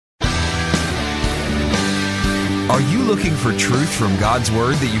Are you looking for truth from God's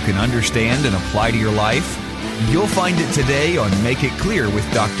Word that you can understand and apply to your life? You'll find it today on Make It Clear with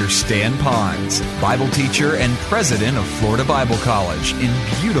Dr. Stan Ponz, Bible teacher and president of Florida Bible College in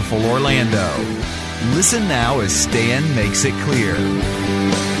beautiful Orlando. Listen now as Stan makes it clear.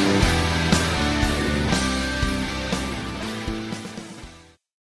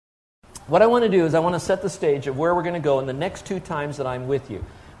 What I want to do is I want to set the stage of where we're going to go in the next 2 times that I'm with you.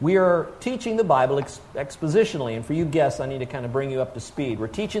 We are teaching the Bible expositionally, and for you guests, I need to kind of bring you up to speed. We're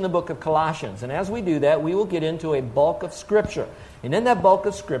teaching the book of Colossians, and as we do that, we will get into a bulk of Scripture. And in that bulk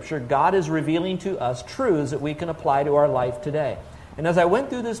of Scripture, God is revealing to us truths that we can apply to our life today. And as I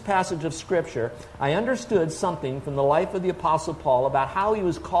went through this passage of Scripture, I understood something from the life of the Apostle Paul about how he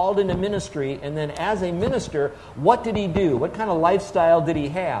was called into ministry, and then as a minister, what did he do? What kind of lifestyle did he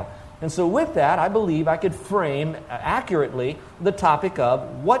have? And so with that, I believe I could frame accurately the topic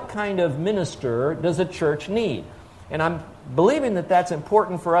of what kind of minister does a church need? And I'm believing that that's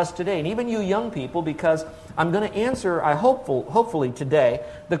important for us today, and even you young people, because I'm going to answer, hopefully today,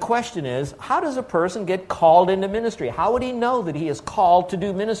 the question is, how does a person get called into ministry? How would he know that he is called to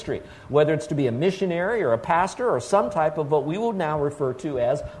do ministry? Whether it's to be a missionary or a pastor or some type of what we will now refer to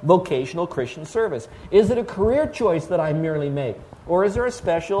as vocational Christian service. Is it a career choice that I merely make? Or is there a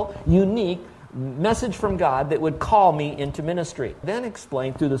special, unique message from God that would call me into ministry? Then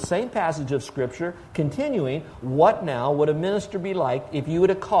explain through the same passage of Scripture, continuing, what now would a minister be like if you were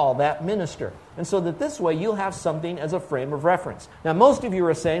to call that minister? And so that this way you'll have something as a frame of reference. Now most of you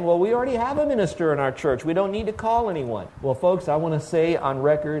are saying, well, we already have a minister in our church. We don't need to call anyone. Well, folks, I want to say on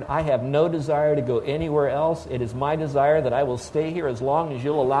record, I have no desire to go anywhere else. It is my desire that I will stay here as long as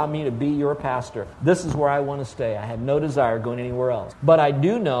you'll allow me to be your pastor. This is where I want to stay. I have no desire going anywhere else. But I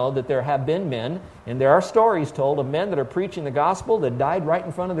do know that there have been men, and there are stories told of men that are preaching the gospel that died right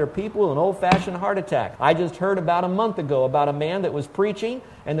in front of their people with an old-fashioned heart attack. I just heard about a month ago about a man that was preaching,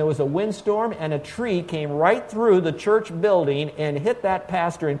 and there was a windstorm, and a tree came right through the church building and hit that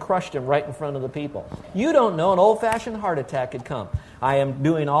pastor and crushed him right in front of the people. You don't know an old-fashioned heart attack had come. I am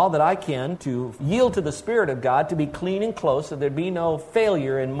doing all that I can to yield to the Spirit of God to be clean and close so there'd be no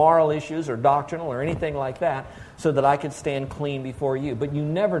failure in moral issues or doctrinal or anything like that, so that I could stand clean before you. But you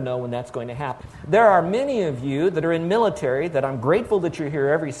never know when that's going to happen. There are many of you that are in military that I'm grateful that you're here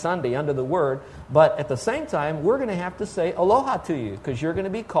every Sunday under the Word, but at the same time, we're going to have to say aloha to you because you're going to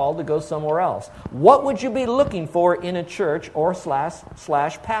be called to go somewhere else. What would you be looking for in a church or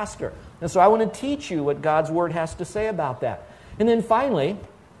slash pastor? And so I want to teach you what God's Word has to say about that. And then finally,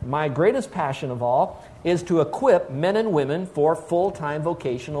 my greatest passion of all is to equip men and women for full-time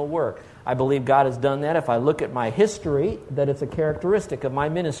vocational work. I believe God has done that. If I look at my history, that it's a characteristic of my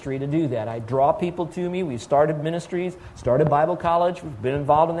ministry to do that. I draw people to me. We've started ministries, started Bible college, we've been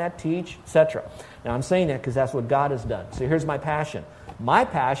involved in that, teach, etc. Now I'm saying that because that's what God has done. So here's my passion. My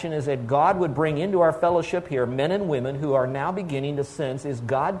passion is that God would bring into our fellowship here men and women who are now beginning to sense, is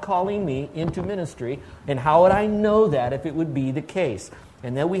God calling me into ministry? And how would I know that if it would be the case?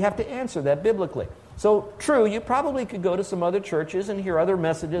 And then we have to answer that biblically. So, true, you probably could go to some other churches and hear other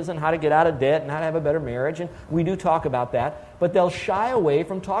messages on how to get out of debt and how to have a better marriage, and we do talk about that, but they'll shy away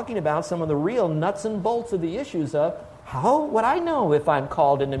from talking about some of the real nuts and bolts of the issues of how would I know if I'm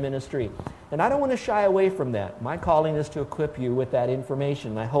called into ministry? And I don't want to shy away from that. My calling is to equip you with that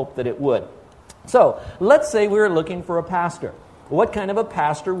information, and I hope that it would. So, let's say we were looking for a pastor. What kind of a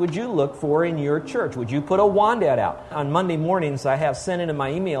pastor would you look for in your church? Would you put a wand ad out? On Monday mornings, I have sent into my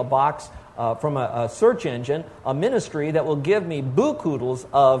email box from a search engine, a ministry that will give me buku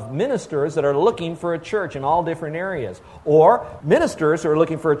of ministers that are looking for a church in all different areas. Or ministers who are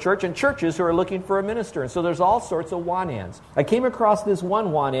looking for a church and churches who are looking for a minister. And so there's all sorts of want ads. I came across this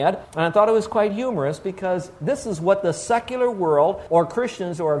one want ad, and I thought it was quite humorous because this is what the secular world or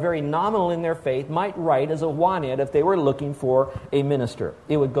Christians who are very nominal in their faith might write as a want ad if they were looking for a minister.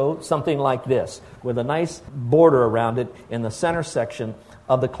 It would go something like this, with a nice border around it in the center section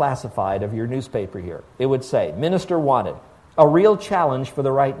of the classified of your newspaper here. It would say, Minister Wanted, a real challenge for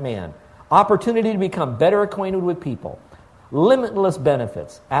the right man, opportunity to become better acquainted with people, limitless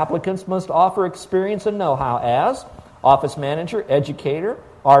benefits. Applicants must offer experience and know-how as office manager, educator,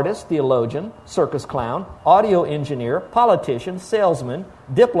 artist, theologian, circus clown, audio engineer, politician, salesman,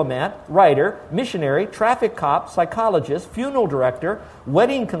 diplomat, writer, missionary, traffic cop, psychologist, funeral director,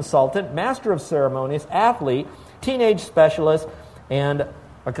 wedding consultant, master of ceremonies, athlete, teenage specialist, and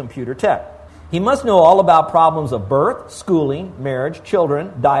a computer tech. He must know all about problems of birth, schooling, marriage,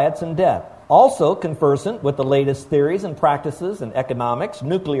 children, diets, and death. Also conversant with the latest theories and practices in economics,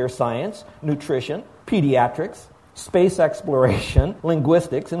 nuclear science, nutrition, pediatrics, space exploration,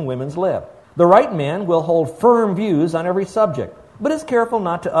 linguistics, and women's lib. The right man will hold firm views on every subject, but is careful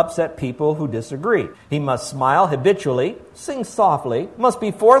not to upset people who disagree. He must smile habitually, sing softly, must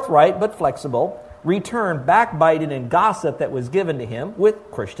be forthright but flexible, return backbiting and gossip that was given to him with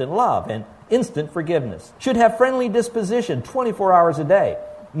Christian love and instant forgiveness. Should have friendly disposition 24 hours a day.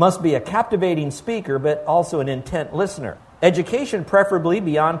 Must be a captivating speaker but also an intent listener. Education preferably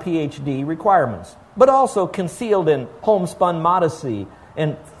beyond PhD requirements, but also concealed in homespun modesty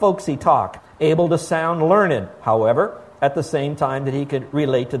and folksy talk. Able to sound learned, however, at the same time that he could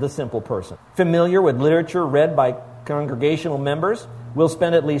relate to the simple person. Familiar with literature read by congregational members, will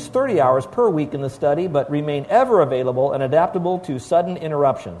spend at least 30 hours per week in the study, but remain ever available and adaptable to sudden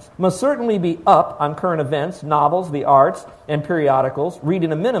interruptions. Must certainly be up on current events, novels, the arts, and periodicals,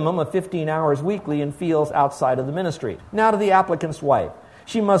 reading a minimum of 15 hours weekly in fields outside of the ministry. Now to the applicant's wife.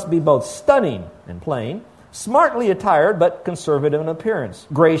 She must be both stunning and plain, smartly attired but conservative in appearance,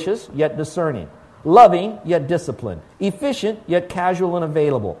 gracious yet discerning, loving yet disciplined, efficient yet casual and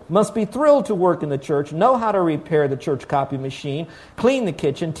available. Must be thrilled to work in the church, know how to repair the church copy machine, clean the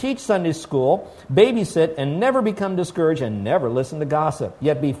kitchen, teach Sunday school, babysit, and never become discouraged and never listen to gossip.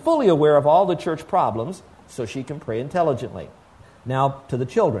 Yet be fully aware of all the church problems so she can pray intelligently. Now to the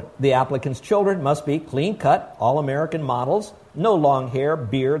children. The applicant's children must be clean-cut, all-American models, no long hair,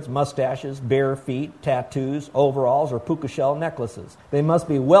 beards, mustaches, bare feet, tattoos, overalls, or puka shell necklaces. They must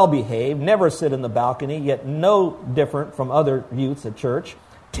be well-behaved, never sit in the balcony, yet no different from other youths at church,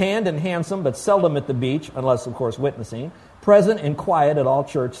 tanned and handsome, but seldom at the beach, unless, of course, witnessing, present and quiet at all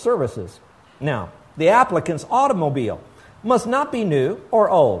church services. Now, the applicant's automobile must not be new or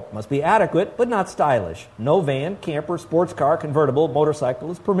old, must be adequate but not stylish. No van, camper, sports car, convertible,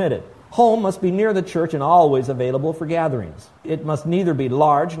 motorcycle is permitted. Home must be near the church and always available for gatherings. It must neither be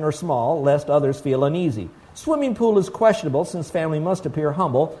large nor small, lest others feel uneasy. Swimming pool is questionable since family must appear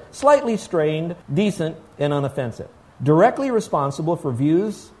humble, slightly strained, decent, and unoffensive. Directly responsible for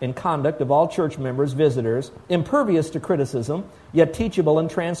views and conduct of all church members, visitors, impervious to criticism, yet teachable and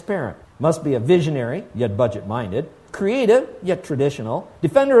transparent. Must be a visionary, yet budget-minded, creative, yet traditional,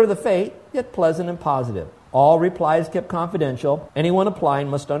 defender of the faith, yet pleasant and positive. All replies kept confidential. Anyone applying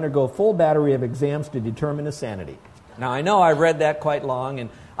must undergo full battery of exams to determine his sanity. Now, I know I've read that quite long, and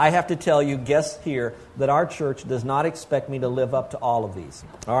I have to tell you, guests here, that our church does not expect me to live up to all of these.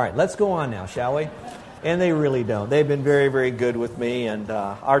 All right, let's go on now, shall we? And they really don't. They've been very, very good with me, and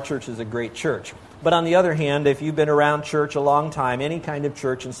our church is a great church. But on the other hand, if you've been around church a long time, any kind of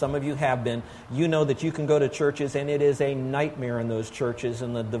church, and some of you have been, you know that you can go to churches and it is a nightmare in those churches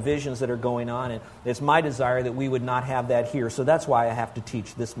and the divisions that are going on. And it's my desire that we would not have that here. So that's why I have to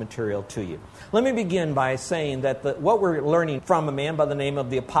teach this material to you. Let me begin by saying that what we're learning from a man by the name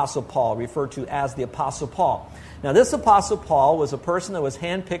of the Apostle Paul, referred to as the Apostle Paul. Now, this Apostle Paul was a person that was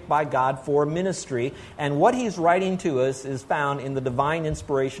handpicked by God for ministry, and what he's writing to us is found in the divine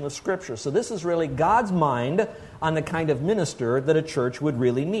inspiration of Scripture. So this is really God's mind on the kind of minister that a church would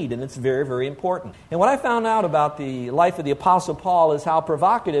really need, and it's very, very important. And what I found out about the life of the Apostle Paul is how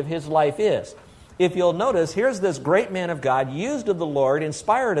provocative his life is. If you'll notice, here's this great man of God, used of the Lord,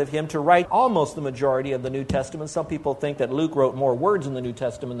 inspired of him to write almost the majority of the New Testament. Some people think that Luke wrote more words in the New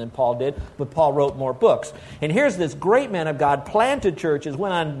Testament than Paul did, but Paul wrote more books. And here's this great man of God, planted churches,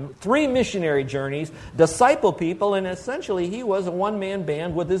 went on 3 missionary journeys, discipled people, and essentially he was a one-man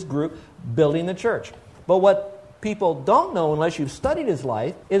band with his group building the church. But what people don't know, unless you've studied his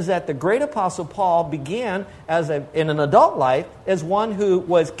life, is that the great Apostle Paul began in an adult life as one who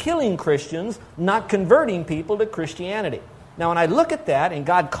was killing Christians, not converting people to Christianity. Now, when I look at that, and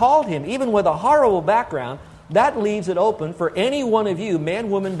God called him, even with a horrible background, that leaves it open for any one of you,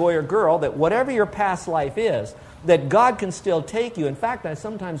 man, woman, boy, or girl, that whatever your past life is, that God can still take you. In fact, I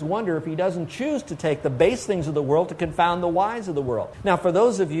sometimes wonder if He doesn't choose to take the base things of the world to confound the wise of the world. Now, for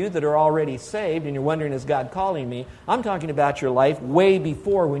those of you that are already saved and you're wondering, is God calling me? I'm talking about your life way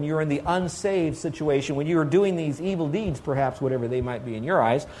before, when you were in the unsaved situation, when you were doing these evil deeds, perhaps whatever they might be in your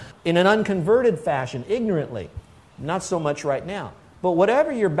eyes, in an unconverted fashion, ignorantly. Not so much right now. But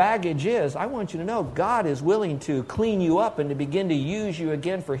whatever your baggage is, I want you to know God is willing to clean you up and to begin to use you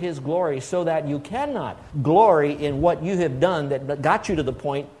again for His glory, so that you cannot glory in what you have done that got you to the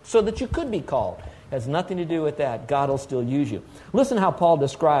point so that you could be called. It has nothing to do with that. God will still use you. Listen how Paul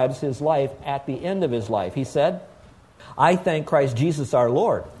describes his life at the end of his life. He said, I thank Christ Jesus our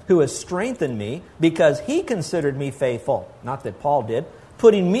Lord, who has strengthened me because He considered me faithful, not that Paul did,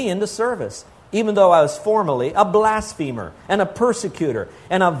 putting me into service, even though I was formerly a blasphemer and a persecutor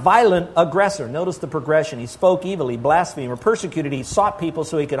and a violent aggressor. Notice the progression. He spoke evilly, blasphemer, persecuted. He sought people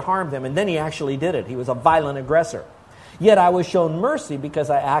so he could harm them, and then he actually did it. He was a violent aggressor. Yet I was shown mercy because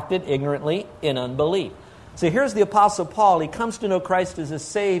I acted ignorantly in unbelief. So here's the Apostle Paul. He comes to know Christ as his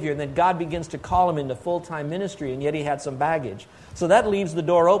Savior, and then God begins to call him into full-time ministry, and yet he had some baggage. So that leaves the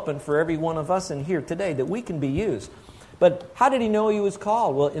door open for every one of us in here today that we can be used. But how did he know he was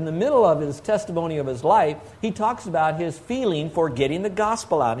called? Well, in the middle of his testimony of his life, he talks about his feeling for getting the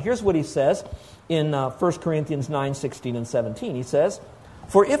gospel out. And here's what he says in 1 Corinthians 9, 16 and 17. He says,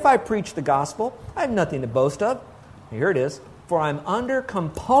 "For if I preach the gospel, I have nothing to boast of." Here it is. "For I'm under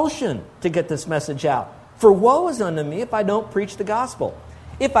compulsion to get this message out. For woe is unto me if I don't preach the gospel.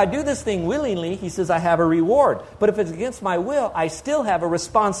 If I do this thing willingly," he says, "I have a reward. But if it's against my will, I still have a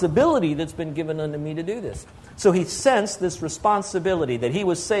responsibility that's been given unto me to do this." So he sensed this responsibility that he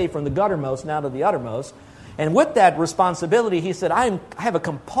was saved from the guttermost now to the uttermost. And with that responsibility, he said, I have a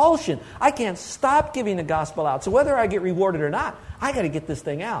compulsion. I can't stop giving the gospel out. So whether I get rewarded or not, I got to get this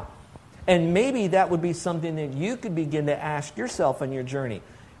thing out. And maybe that would be something that you could begin to ask yourself on your journey.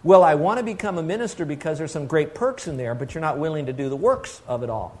 Well, I want to become a minister because there's some great perks in there, but you're not willing to do the works of it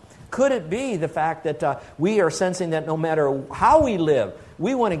all. Could it be the fact that we are sensing that no matter how we live,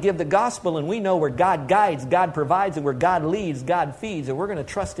 we want to give the gospel, and we know where God guides, God provides, and where God leads, God feeds, and we're going to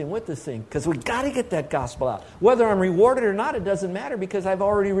trust Him with this thing because we've got to get that gospel out. Whether I'm rewarded or not, it doesn't matter because I've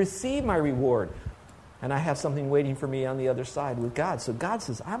already received my reward. And I have something waiting for me on the other side with God. So God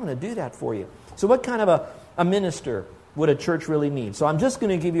says, I'm going to do that for you. So what kind of a minister would a church really need? So I'm just going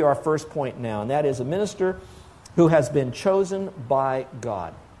to give you our first point now, and that is a minister who has been chosen by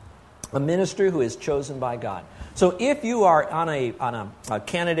God. A minister who is chosen by God. So if you are on a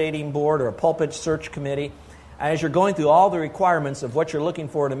candidating board or a pulpit search committee, as you're going through all the requirements of what you're looking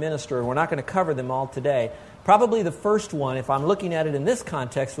for in a minister, and we're not going to cover them all today, probably the first one, if I'm looking at it in this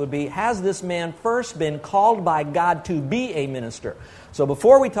context, would be, has this man first been called by God to be a minister? So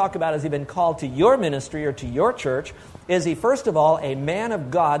before we talk about has he been called to your ministry or to your church, is he first of all a man of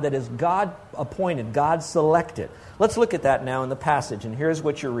God that is God appointed, God selected? Let's look at that now in the passage, and here's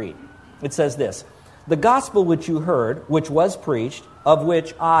what you read. It says this, "The gospel which you heard, which was preached, of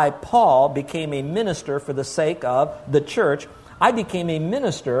which I, Paul, became a minister for the sake of the church, I became a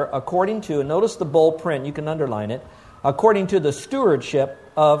minister according to," and notice the bold print, you can underline it, "according to the stewardship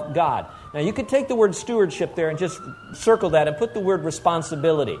of God." Now you could take the word stewardship there and just circle that and put the word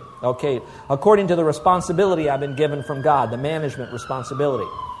responsibility. Okay, according to the responsibility I've been given from God, the management responsibility.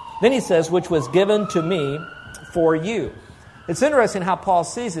 Then he says, "which was given to me for you." It's interesting how Paul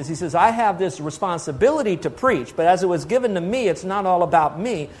sees this. He says, I have this responsibility to preach, but as it was given to me, it's not all about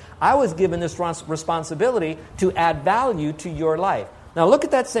me. I was given this responsibility to add value to your life. Now look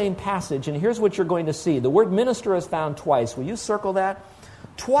at that same passage, and here's what you're going to see. The word minister is found twice. Will you circle that?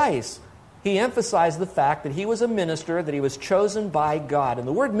 Twice, he emphasized the fact that he was a minister, that he was chosen by God. And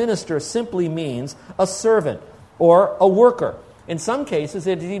the word minister simply means a servant or a worker. In some cases,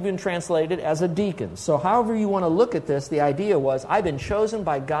 it is even translated as a deacon. So however you want to look at this, the idea was, I've been chosen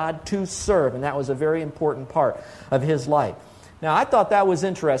by God to serve. And that was a very important part of his life. Now, I thought that was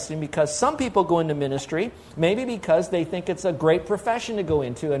interesting because some people go into ministry, maybe because they think it's a great profession to go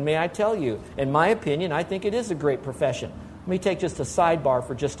into. And may I tell you, in my opinion, I think it is a great profession. Let me take just a sidebar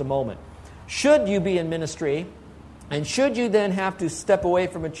for just a moment. Should you be in ministry, and should you then have to step away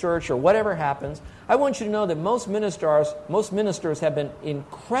from a church or whatever happens, I want you to know that most ministers have been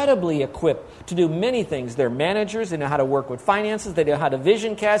incredibly equipped to do many things. They're managers. They know how to work with finances. They know how to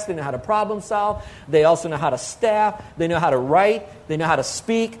vision cast. They know how to problem solve. They also know how to staff. They know how to write. They know how to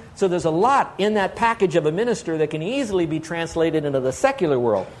speak. So there's a lot in that package of a minister that can easily be translated into the secular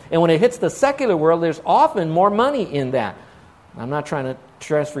world. And when it hits the secular world, there's often more money in that. I'm not trying to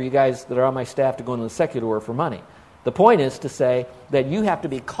transfer you guys that are on my staff to go into the secular world for money. The point is to say that you have to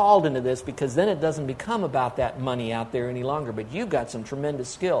be called into this because then it doesn't become about that money out there any longer, but you've got some tremendous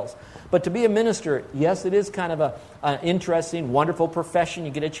skills. But to be a minister, yes, it is kind of an interesting, wonderful profession.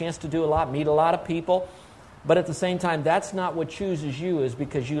 You get a chance to do a lot, meet a lot of people. But at the same time, that's not what chooses you is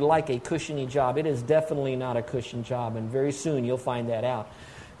because you like a cushiony job. It is definitely not a cushion job, and very soon you'll find that out.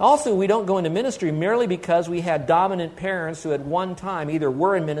 Also, we don't go into ministry merely because we had dominant parents who at one time either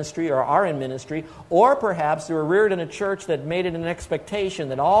were in ministry or are in ministry, or perhaps they were reared in a church that made it an expectation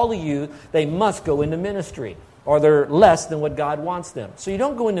that all the youth, they must go into ministry, or they're less than what God wants them. So you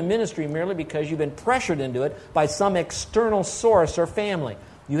don't go into ministry merely because you've been pressured into it by some external source or family.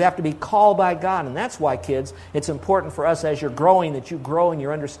 You have to be called by God, and that's why, kids, it's important for us as you're growing that you grow in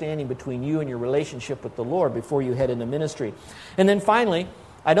your understanding between you and your relationship with the Lord before you head into ministry. And then finally,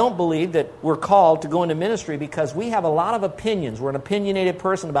 I don't believe that we're called to go into ministry because we have a lot of opinions. We're an opinionated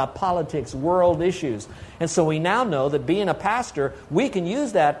person about politics, world issues. And so we now know that being a pastor, we can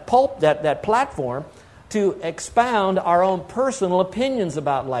use that platform to expound our own personal opinions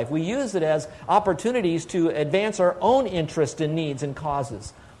about life. We use it as opportunities to advance our own interest and needs and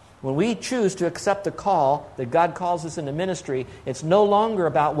causes. When we choose to accept the call that God calls us into ministry, it's no longer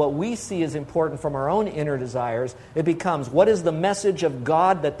about what we see as important from our own inner desires. It becomes, what is the message of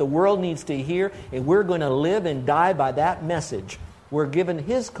God that the world needs to hear? And we're going to live and die by that message. We're given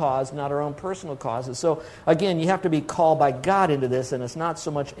His cause, not our own personal causes. So, again, you have to be called by God into this, and it's not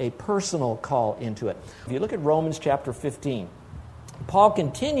so much a personal call into it. If you look at Romans chapter 15, Paul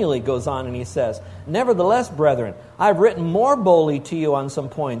continually goes on and he says, "Nevertheless, brethren, I've written more boldly to you on some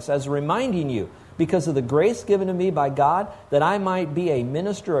points, as reminding you, because of the grace given to me by God, that I might be a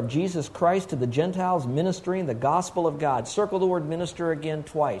minister of Jesus Christ to the Gentiles, ministering the gospel of God." Circle the word minister again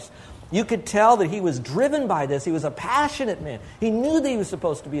twice. You could tell that he was driven by this. He was a passionate man. He knew that he was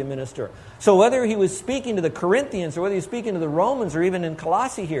supposed to be a minister. So whether he was speaking to the Corinthians or whether he was speaking to the Romans or even in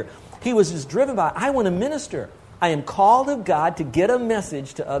Colossae here, he was just driven by, I want to minister. I am called of God to get a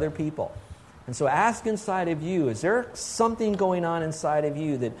message to other people. And so ask inside of you, is there something going on inside of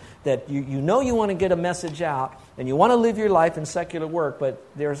you that you know you want to get a message out and you want to live your life in secular work, but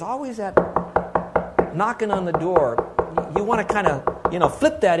there's always that knocking on the door. You want to kind of,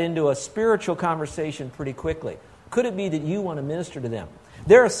 flip that into a spiritual conversation pretty quickly. Could it be that you want to minister to them?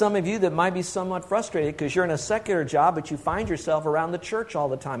 There are some of you that might be somewhat frustrated because you're in a secular job, but you find yourself around the church all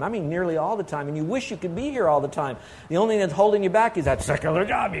the time. I mean, nearly all the time, and you wish you could be here all the time. The only thing that's holding you back is that secular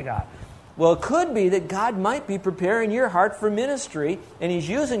job you got. Well, it could be that God might be preparing your heart for ministry, and He's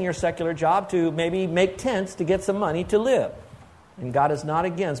using your secular job to maybe make tents to get some money to live. And God is not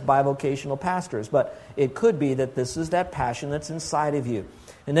against bivocational pastors, but it could be that this is that passion that's inside of you.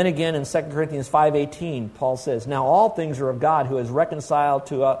 And then again in 2 Corinthians 5:18, Paul says, "Now all things are of God, who has reconciled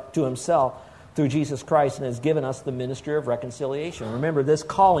to Himself through Jesus Christ and has given us the ministry of reconciliation." Remember, this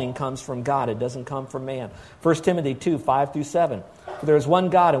calling comes from God. It doesn't come from man. 1 Timothy 2:5-7. "For there is one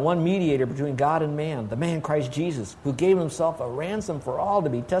God and one mediator between God and man, the man Christ Jesus, who gave Himself a ransom for all to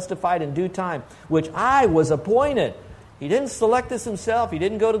be testified in due time, which I was appointed." He didn't select this Himself. He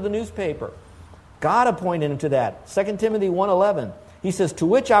didn't go to the newspaper. God appointed Him to that. 2 Timothy 1:11. He says, "To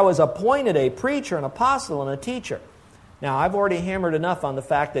which I was appointed a preacher, an apostle, and a teacher." Now, I've already hammered enough on the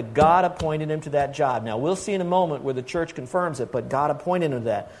fact that God appointed him to that job. Now, we'll see in a moment where the church confirms it, but God appointed him to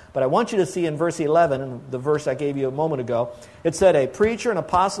that. But I want you to see in verse 11, the verse I gave you a moment ago, it said a preacher, an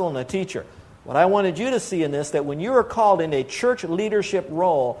apostle, and a teacher. What I wanted you to see in this, that when you are called in a church leadership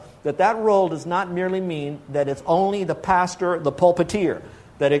role, that role does not merely mean that it's only the pastor, the pulpiteer.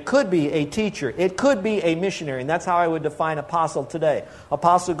 That it could be a teacher. It could be a missionary. And that's how I would define apostle today.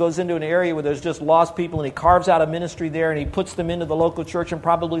 Apostle goes into an area where there's just lost people and he carves out a ministry there and he puts them into the local church and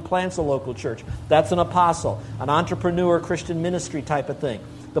probably plants a local church. That's an apostle. An entrepreneur, Christian ministry type of thing.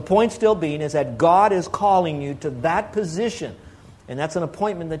 The point still being is that God is calling you to that position. And that's an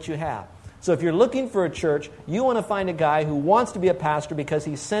appointment that you have. So if you're looking for a church, you want to find a guy who wants to be a pastor because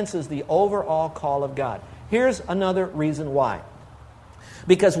he senses the overall call of God. Here's another reason why.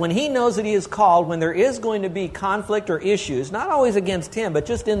 Because when he knows that he is called, when there is going to be conflict or issues, not always against him, but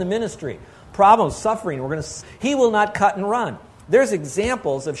just in the ministry, problems, suffering, he will not cut and run. There's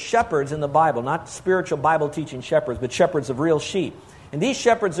examples of shepherds in the Bible, not spiritual Bible teaching shepherds, but shepherds of real sheep. And these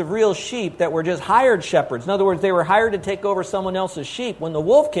shepherds of real sheep that were just hired shepherds, in other words, they were hired to take over someone else's sheep. When the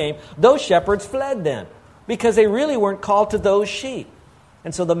wolf came, those shepherds fled then because they really weren't called to those sheep.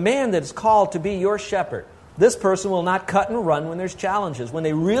 And so the man that's called to be your shepherd, this person will not cut and run when there's challenges. When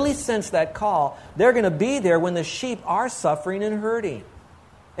they really sense that call, they're going to be there when the sheep are suffering and hurting.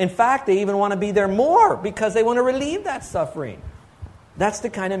 In fact, they even want to be there more because they want to relieve that suffering. That's the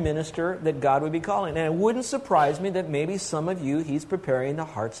kind of minister that God would be calling. And it wouldn't surprise me that maybe some of you, He's preparing the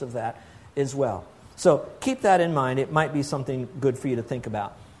hearts of that as well. So keep that in mind. It might be something good for you to think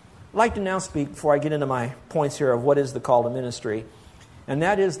about. I'd like to now speak, before I get into my points here, of what is the call to ministry. And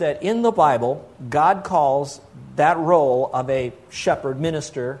that is that in the Bible, God calls that role of a shepherd,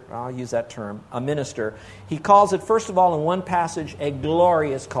 minister, I'll use that term, a minister. He calls it, first of all, in one passage, a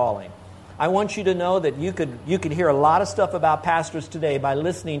glorious calling. I want you to know that you could hear a lot of stuff about pastors today by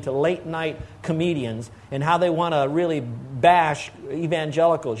listening to late-night comedians and how they want to really bash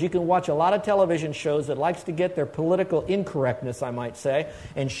evangelicals. You can watch a lot of television shows that likes to get their political incorrectness, I might say,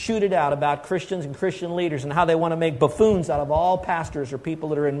 and shoot it out about Christians and Christian leaders and how they want to make buffoons out of all pastors or people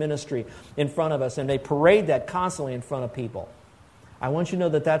that are in ministry in front of us, and they parade that constantly in front of people. I want you to know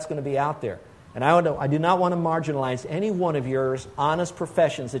that that's going to be out there. And I do not want to marginalize any one of your honest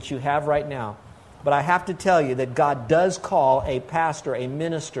professions that you have right now. But I have to tell you that God does call a pastor, a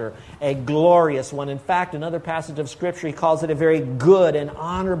minister, a glorious one. In fact, another passage of Scripture, He calls it a very good and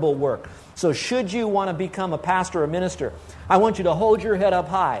honorable work. So should you want to become a pastor or minister, I want you to hold your head up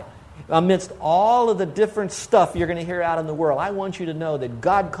high. Amidst all of the different stuff you're going to hear out in the world, I want you to know that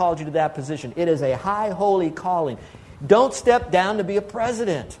God called you to that position. It is a high, holy calling. Don't step down to be a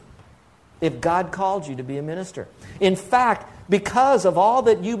president if God called you to be a minister. In fact, because of all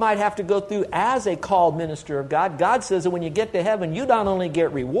that you might have to go through as a called minister of God, God says that when you get to heaven, you not only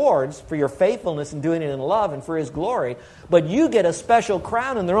get rewards for your faithfulness and doing it in love and for His glory, but you get a special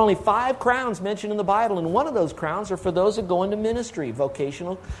crown. And there are only 5 crowns mentioned in the Bible, and one of those crowns are for those that go into ministry,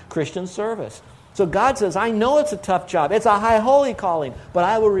 vocational Christian service. So God says, I know it's a tough job. It's a high holy calling, but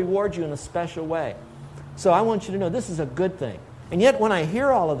I will reward you in a special way. So I want you to know this is a good thing. And yet when I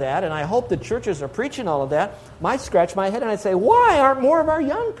hear all of that, and I hope the churches are preaching all of that, I scratch my head and I say, why aren't more of our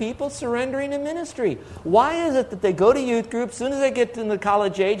young people surrendering to ministry? Why is it that they go to youth groups, as soon as they get to the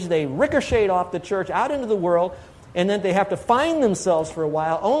college age, they ricochet off the church out into the world, and then they have to find themselves for a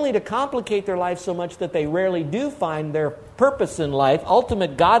while, only to complicate their life so much that they rarely do find their purpose in life,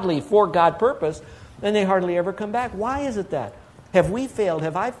 ultimate godly, for God purpose, and they hardly ever come back. Why is it that? Have we failed?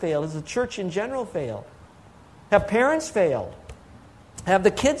 Have I failed? Has the church in general failed? Have parents failed? Have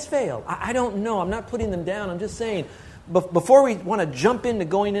the kids failed? I don't know. I'm not putting them down. I'm just saying, before we want to jump into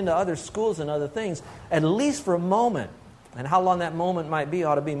going into other schools and other things, at least for a moment, and how long that moment might be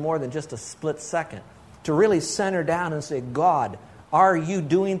ought to be more than just a split second, to really center down and say, God, are you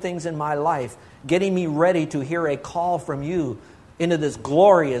doing things in my life, getting me ready to hear a call from you into this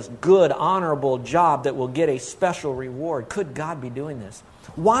glorious, good, honorable job that will get a special reward? Could God be doing this?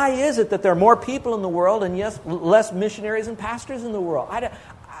 Why is it that there are more people in the world and yes, less missionaries and pastors in the world?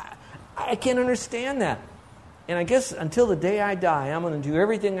 I can't understand that. And I guess until the day I die, I'm going to do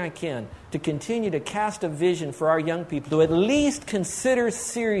everything I can to continue to cast a vision for our young people to at least consider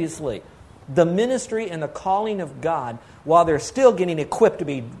seriously the ministry and the calling of God while they're still getting equipped to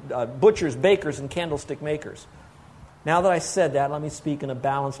be butchers, bakers, and candlestick makers. Now that I said that, let me speak in a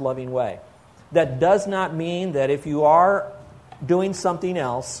balanced, loving way. That does not mean that if you are doing something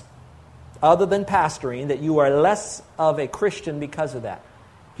else other than pastoring, that you are less of a Christian because of that.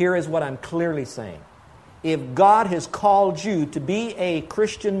 Here is what I'm clearly saying. If God has called you to be a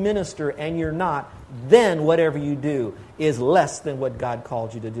Christian minister and you're not, then whatever you do is less than what God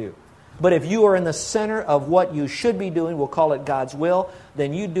called you to do. But if you are in the center of what you should be doing, we'll call it God's will,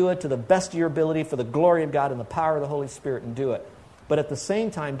 then you do it to the best of your ability for the glory of God and the power of the Holy Spirit and do it. But at the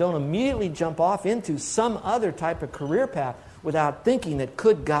same time, don't immediately jump off into some other type of career path without thinking that,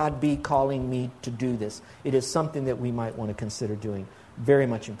 could God be calling me to do this? It is something that we might want to consider doing. Very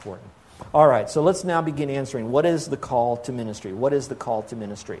much important. All right, so let's now begin answering. What is the call to ministry? What is the call to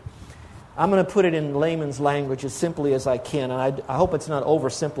ministry? I'm going to put it in layman's language as simply as I can, and I hope it's not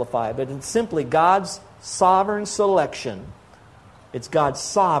oversimplified, but it's simply God's sovereign selection. It's God's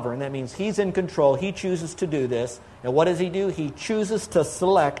sovereign. That means He's in control. He chooses to do this. And what does He do? He chooses to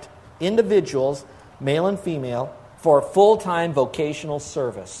select individuals, male and female, for full-time vocational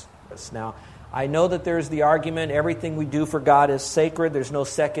service. Now, I know that there's the argument, everything we do for God is sacred. There's no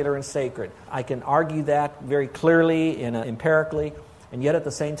secular and sacred. I can argue that very clearly and empirically. And yet at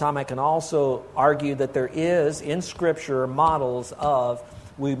the same time, I can also argue that there is, in Scripture, models of,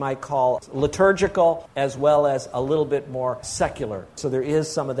 we might call liturgical, as well as a little bit more secular. So there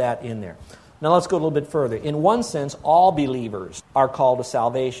is some of that in there. Now let's go a little bit further. In one sense, all believers are called to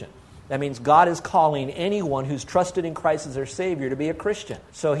salvation. That means God is calling anyone who's trusted in Christ as their Savior to be a Christian.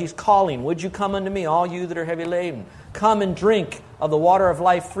 So He's calling, would you come unto me, all you that are heavy laden? Come and drink of the water of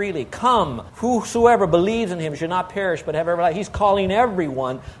life freely. Come, whosoever believes in Him shall not perish but have everlasting life. He's calling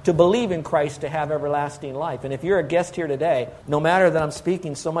everyone to believe in Christ to have everlasting life. And if you're a guest here today, no matter that I'm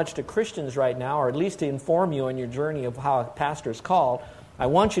speaking so much to Christians right now, or at least to inform you on your journey of how a pastor is called, I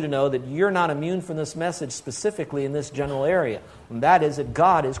want you to know that you're not immune from this message specifically in this general area. And that is that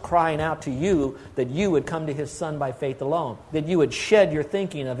God is crying out to you that you would come to His Son by faith alone. That you would shed your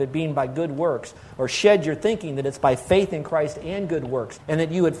thinking of it being by good works, or shed your thinking that it's by faith in Christ and good works. And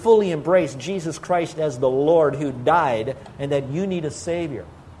that you would fully embrace Jesus Christ as the Lord who died, and that you need a Savior.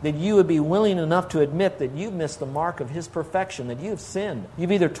 That you would be willing enough to admit that you've missed the mark of His perfection, that you've sinned.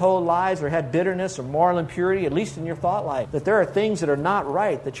 You've either told lies or had bitterness or moral impurity, at least in your thought life. That there are things that are not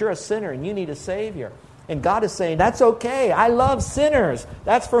right, that you're a sinner and you need a Savior. And God is saying, that's okay. I love sinners.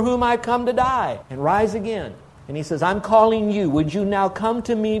 That's for whom I come to die and rise again. And he says, I'm calling you. Would you now come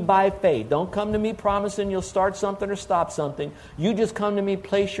to me by faith? Don't come to me promising you'll start something or stop something. You just come to me,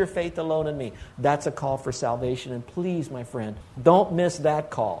 place your faith alone in me. That's a call for salvation. And please, my friend, don't miss that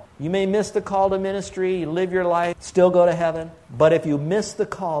call. You may miss the call to ministry, you live your life, still go to heaven. But if you miss the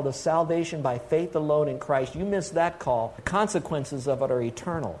call to salvation by faith alone in Christ, you miss that call. The consequences of it are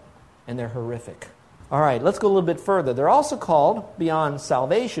eternal, and they're horrific. All right, let's go a little bit further. They're also called beyond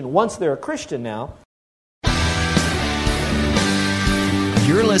salvation, once they're a Christian now.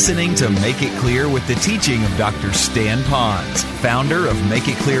 You're listening to Make It Clear with the teaching of Dr. Stan Ponz, founder of Make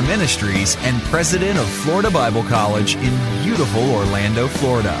It Clear Ministries and president of Florida Bible College in beautiful Orlando,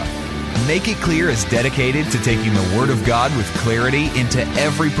 Florida. Make It Clear is dedicated to taking the Word of God with clarity into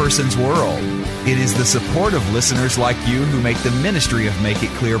every person's world. It is the support of listeners like you who make the ministry of Make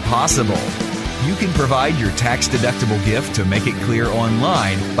It Clear possible. You can provide your tax-deductible gift to Make It Clear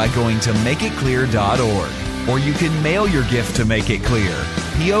online by going to makeitclear.org. Or you can mail your gift to Make It Clear,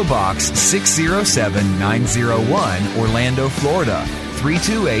 P.O. Box 607901, Orlando, Florida,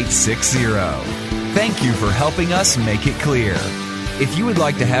 32860. Thank you for helping us make it clear. If you would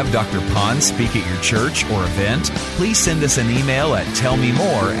like to have Dr. Ponz speak at your church or event, please send us an email at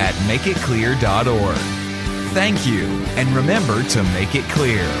tellmemore@makeitclear.org. Thank you, and remember to make it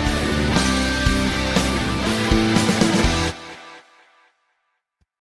clear.